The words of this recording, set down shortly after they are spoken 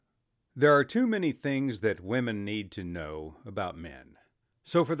There are too many things that women need to know about men.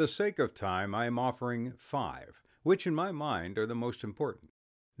 So, for the sake of time, I am offering five, which in my mind are the most important.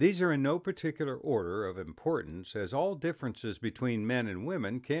 These are in no particular order of importance, as all differences between men and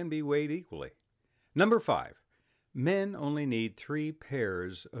women can be weighed equally. Number five, men only need three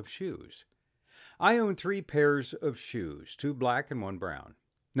pairs of shoes. I own three pairs of shoes, two black and one brown.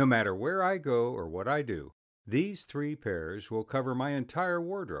 No matter where I go or what I do, these three pairs will cover my entire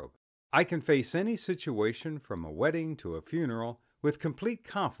wardrobe. I can face any situation from a wedding to a funeral with complete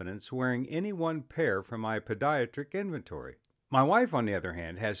confidence wearing any one pair from my podiatric inventory. My wife, on the other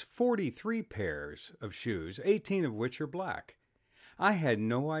hand, has 43 pairs of shoes, 18 of which are black. I had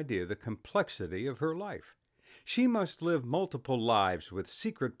no idea the complexity of her life. She must live multiple lives with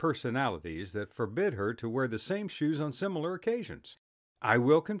secret personalities that forbid her to wear the same shoes on similar occasions. I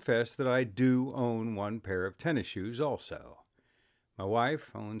will confess that I do own one pair of tennis shoes also. My wife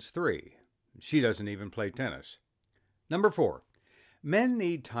owns three. She doesn't even play tennis. Number four, men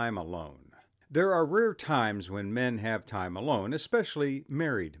need time alone. There are rare times when men have time alone, especially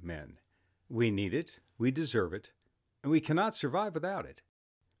married men. We need it, we deserve it, and we cannot survive without it.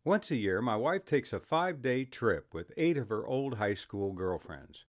 Once a year, my wife takes a 5-day trip with 8 of her old high school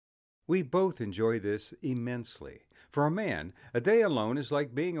girlfriends. We both enjoy this immensely. For a man, a day alone is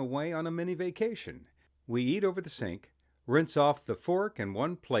like being away on a mini vacation. We eat over the sink, rinse off the fork and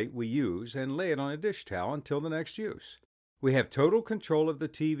one plate we use, and lay it on a dish towel until the next use. We have total control of the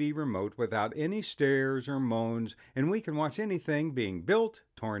TV remote without any stares or moans, and we can watch anything being built,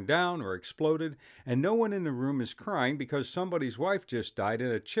 torn down, or exploded, and no one in the room is crying because somebody's wife just died in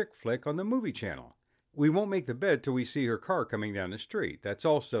a chick flick on the movie channel. We won't make the bed till we see her car coming down the street. That's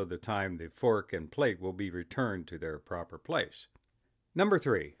also the time the fork and plate will be returned to their proper place. Number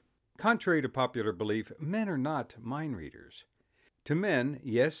three, contrary to popular belief, men are not mind readers. To men,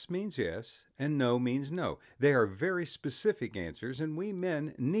 yes means yes, and no means no. They are very specific answers, and we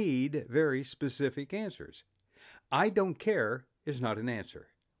men need very specific answers. I don't care is not an answer.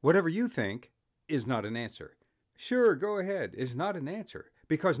 Whatever you think is not an answer. Sure, go ahead is not an answer,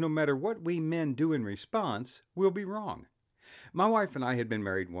 because no matter what we men do in response, we'll be wrong. My wife and I had been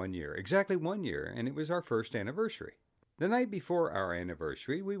married 1 year, exactly 1 year, and it was our first anniversary. The night before our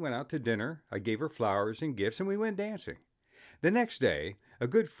anniversary, we went out to dinner, I gave her flowers and gifts, and we went dancing. The next day, a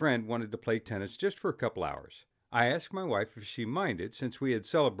good friend wanted to play tennis just for a couple hours. I asked my wife if she minded since we had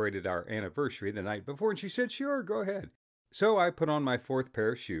celebrated our anniversary the night before, and she said, sure, go ahead. So I put on my fourth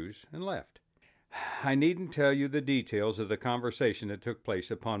pair of shoes and left. I needn't tell you the details of the conversation that took place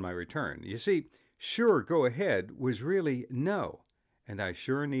upon my return. You see, sure, go ahead was really no, and I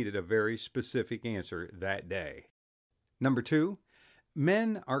sure needed a very specific answer that day. Number two,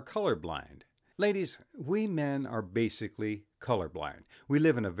 men are colorblind. Ladies, we men are basically colorblind. We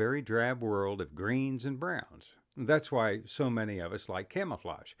live in a very drab world of greens and browns. That's why so many of us like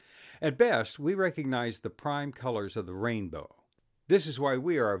camouflage. At best, we recognize the prime colors of the rainbow. This is why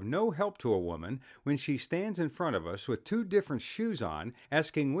we are of no help to a woman when she stands in front of us with two different shoes on,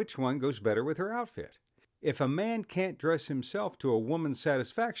 asking which one goes better with her outfit. If a man can't dress himself to a woman's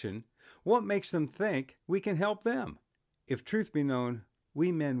satisfaction, what makes them think we can help them? If truth be known,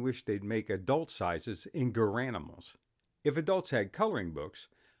 we men wish they'd make adult sizes in Garanimals. If adults had coloring books,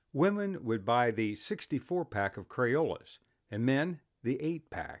 women would buy the 64-pack of Crayolas, and men the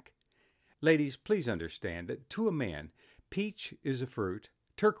 8-pack. Ladies, please understand that to a man, peach is a fruit,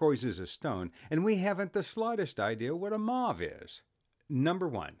 turquoise is a stone, and we haven't the slightest idea what a mauve is. Number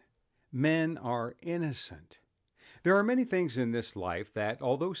one, men are innocent. There are many things in this life that,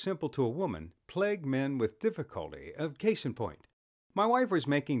 although simple to a woman, plague men with difficulty. Case in point, my wife was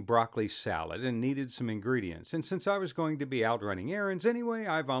making broccoli salad and needed some ingredients, and since I was going to be out running errands anyway,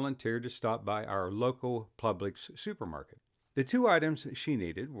 I volunteered to stop by our local Publix supermarket. The two items she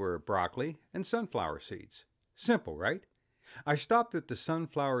needed were broccoli and sunflower seeds. Simple, right? I stopped at the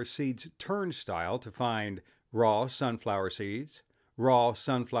sunflower seeds turnstile to find raw sunflower seeds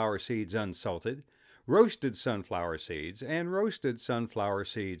unsalted, roasted sunflower seeds, and roasted sunflower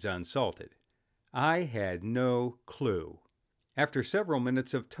seeds unsalted. I had no clue. After several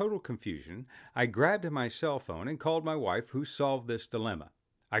minutes of total confusion, I grabbed my cell phone and called my wife, who solved this dilemma.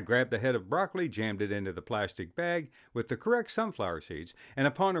 I grabbed the head of broccoli, jammed it into the plastic bag with the correct sunflower seeds, and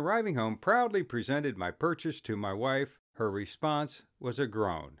upon arriving home, proudly presented my purchase to my wife. Her response was a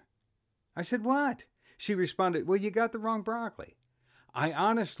groan. I said, "What?" She responded, "Well, you got the wrong broccoli." I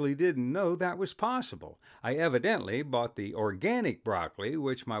honestly didn't know that was possible. I evidently bought the organic broccoli,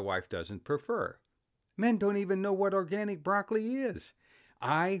 which my wife doesn't prefer. Men don't even know what organic broccoli is.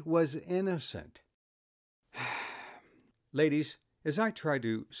 I was innocent. Ladies, As I try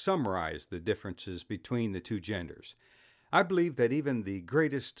to summarize the differences between the two genders, I believe that even the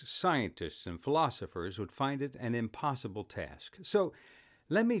greatest scientists and philosophers would find it an impossible task. So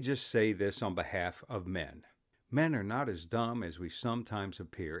let me just say this on behalf of men. Men are not as dumb as we sometimes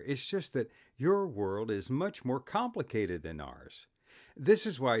appear. It's just that your world is much more complicated than ours. This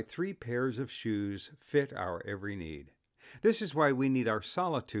is why 3 pairs of shoes fit our every need. This is why we need our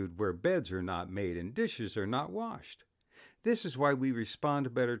solitude where beds are not made and dishes are not washed. This is why we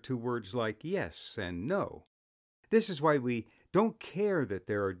respond better to words like yes and no. This is why we don't care that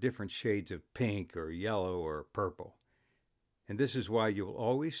there are different shades of pink or yellow or purple. And this is why you'll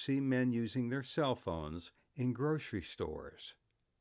always see men using their cell phones in grocery stores.